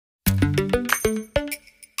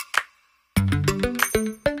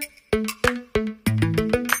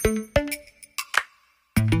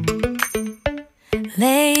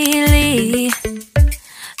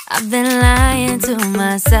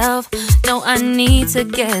myself. No, I need to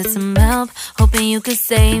get some help. Hoping you could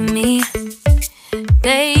save me,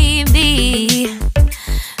 baby.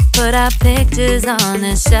 Put our pictures on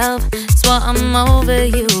the shelf. Swore I'm over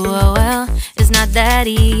you, oh well, it's not that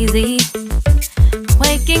easy.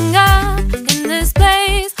 Waking up in this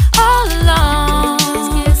place all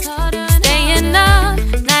alone, staying up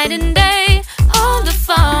night and day on the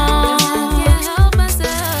phone.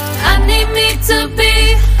 I need me to be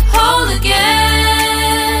whole again.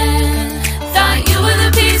 Thought you were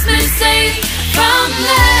the piece missing from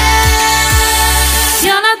last.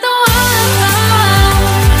 You're not the one.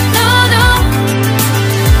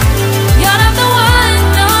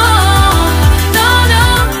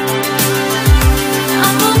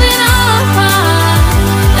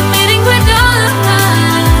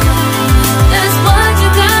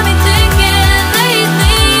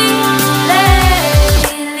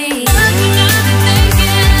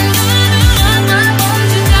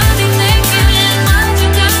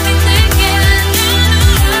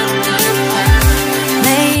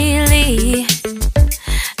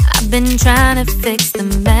 Been trying to fix the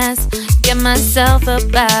mess, get myself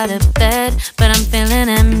up out of bed, but I'm feeling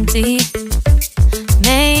empty.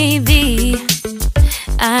 Maybe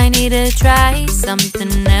I need to try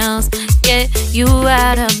something else. Get you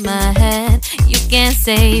out of my head, you can't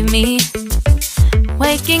save me.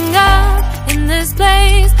 Waking up in this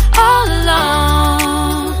place all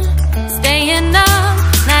alone, staying up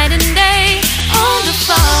night and day on the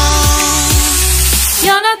phone.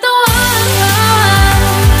 You're not the one.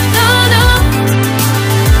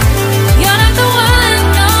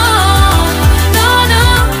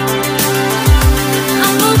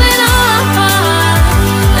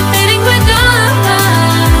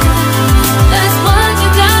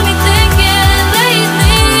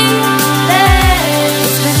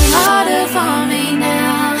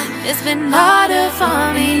 It's been harder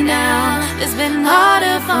for me now. It's been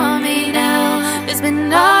harder for me now. It's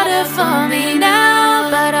been harder for me now.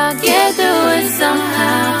 But I'll get through it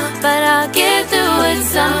somehow. But I'll get through it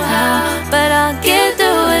somehow. But I'll get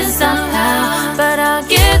through it somehow. But I'll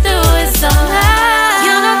get through it somehow.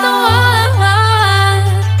 You're not the one.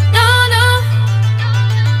 No, no.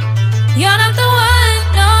 You're not the one.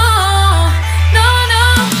 No, no, no.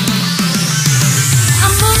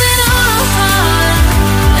 I'm moving on.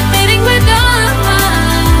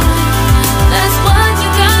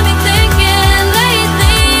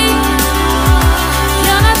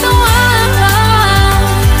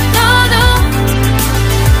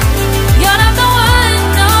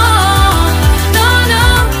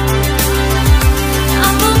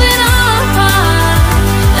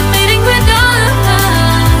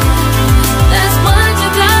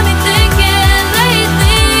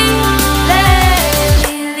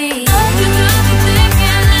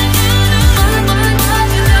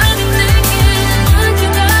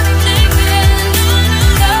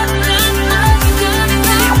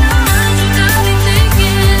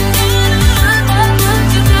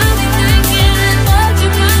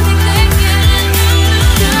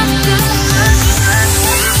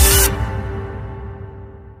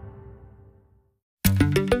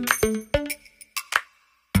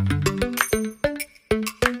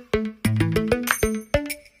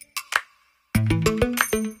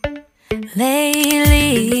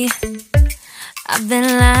 Lately, I've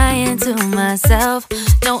been lying to myself.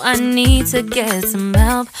 No, I need to get some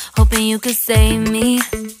help. Hoping you could save me,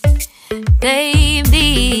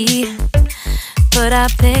 baby. Put our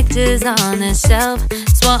pictures on the shelf.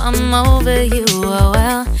 Swore I'm over you, oh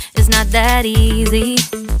well, it's not that easy.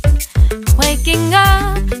 Waking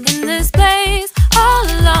up in this place all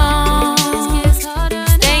alone,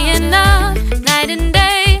 staying up night and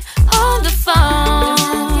day on the phone.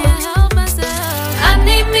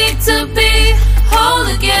 To be whole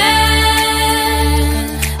again.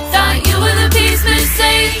 Thought you were the piece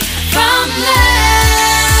missing from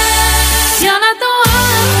last. You're not the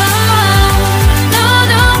one. No,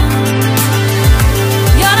 no.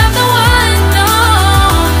 You're not the one. No,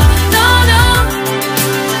 no, no.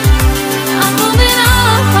 I'm moving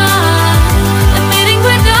on, admitting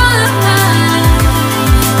we're done.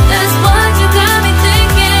 That's what you got me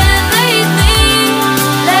thinking lately.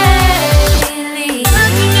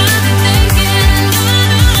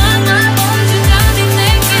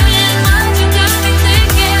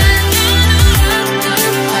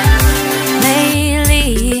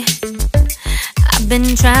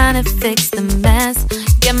 Been trying to fix the mess,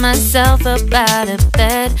 get myself up out of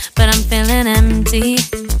bed, but I'm feeling empty.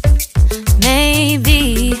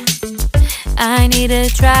 Maybe I need to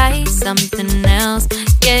try something else.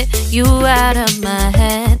 Get you out of my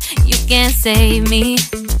head, you can't save me.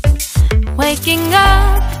 Waking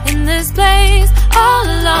up in this place all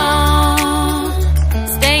alone,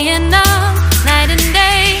 staying up night and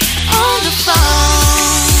day on the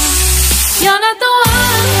phone. You're not the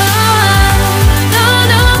one, no,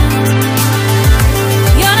 no.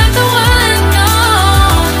 You're not the one, no,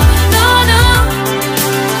 no, no.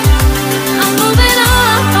 I'm moving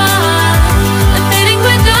on, admitting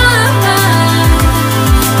we're done.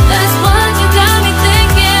 That's what you got me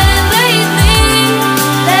thinking lately.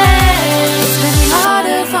 It's been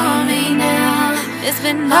harder for me now. It's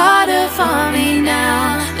been harder for me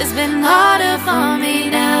now. It's been harder for me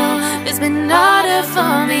now. It's been harder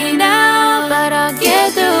for me now. But I'll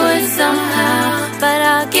get through it somehow. But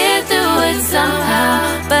I'll get through it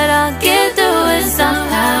somehow. But I'll get through it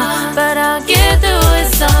somehow. But I'll get through it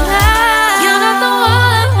somehow. You're not the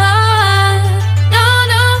one, no,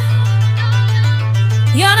 no.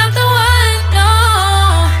 You're not the one, no,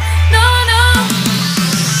 no, no.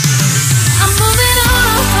 I'm moving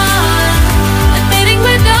on, admitting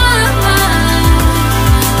we're done.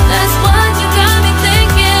 That's what you got me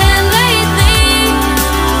thinking lately.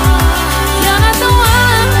 You're not the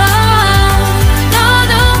one, no,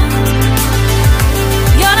 no.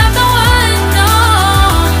 You're not the one, no,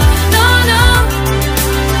 no, no.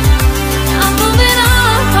 I'm moving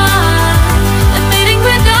on, admitting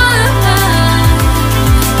we're done.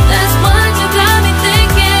 That's what you got me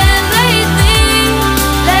thinking lately.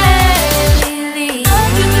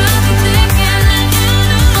 What you got me thinking?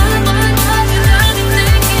 What you got me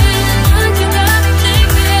thinking? What you got me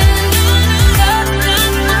thinking?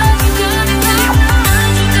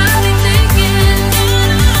 What you got me thinking? What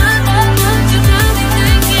you got me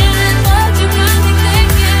thinking? What you got me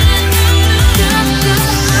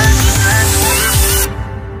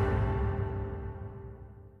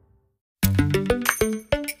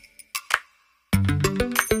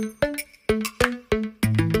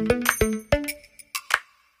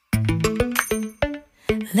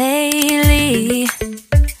Lately,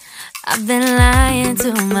 I've been lying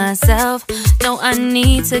to myself. No, I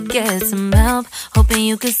need to get some help. Hoping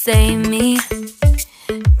you could save me,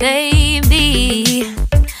 baby.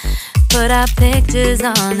 Put our pictures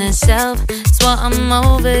on the shelf. Swore I'm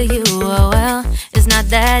over you, oh well, it's not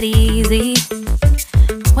that easy.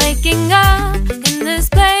 Waking up in this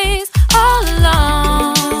place all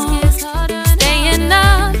alone, staying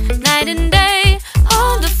up night and day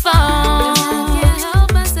on the phone.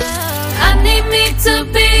 I need me to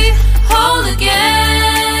be whole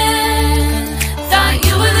again. Thought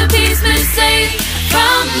you were the piece missing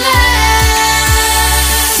from left.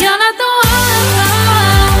 You're not the one,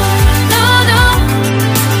 no, no.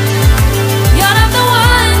 You're not the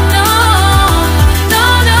one, no, no,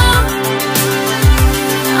 no.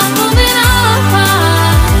 I'm moving on,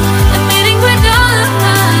 admitting we're done.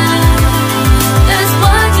 That's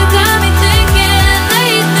what you got me thinking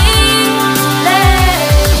lately.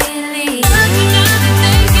 What you got me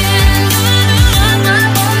thinking?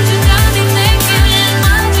 What you got me thinking?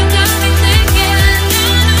 What you got me thinking?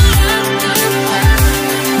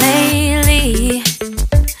 Lately,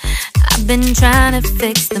 I've been trying to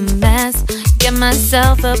fix the mess, get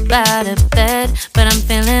myself up out of bed, but I'm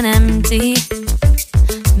feeling empty.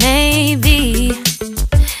 Maybe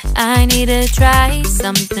I need to try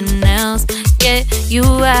something else. Get you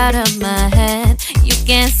out of my head, you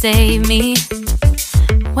can't save me.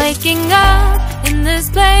 Waking up in this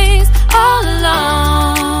place all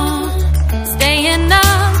alone, staying up